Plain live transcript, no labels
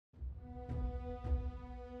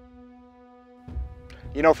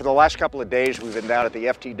You know, for the last couple of days, we've been down at the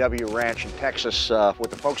FTW Ranch in Texas with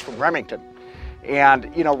the folks from Remington.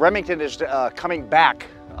 And, you know, Remington is coming back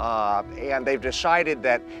and they've decided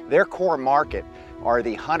that their core market are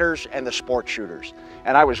the hunters and the sport shooters.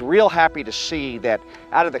 And I was real happy to see that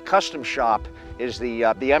out of the custom shop is the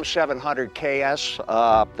M700 KS,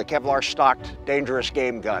 the Kevlar stocked dangerous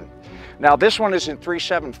game gun. Now this one is in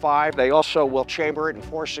 375. They also will chamber it in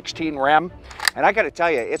 416 Rem. And I gotta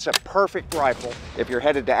tell you, it's a perfect rifle if you're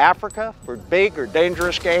headed to Africa for big or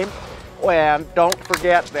dangerous game. And don't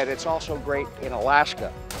forget that it's also great in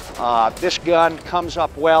Alaska. This gun comes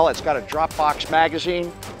up well. It's got a drop box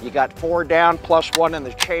magazine. You got 4 down plus 1 in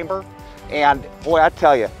the chamber. And boy, I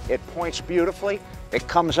tell you, it points beautifully. It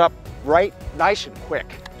comes up right, nice and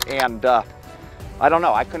quick. And I don't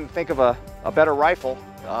know, I couldn't think of a better rifle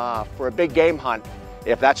for a big game hunt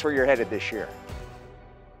if that's where you're headed this year.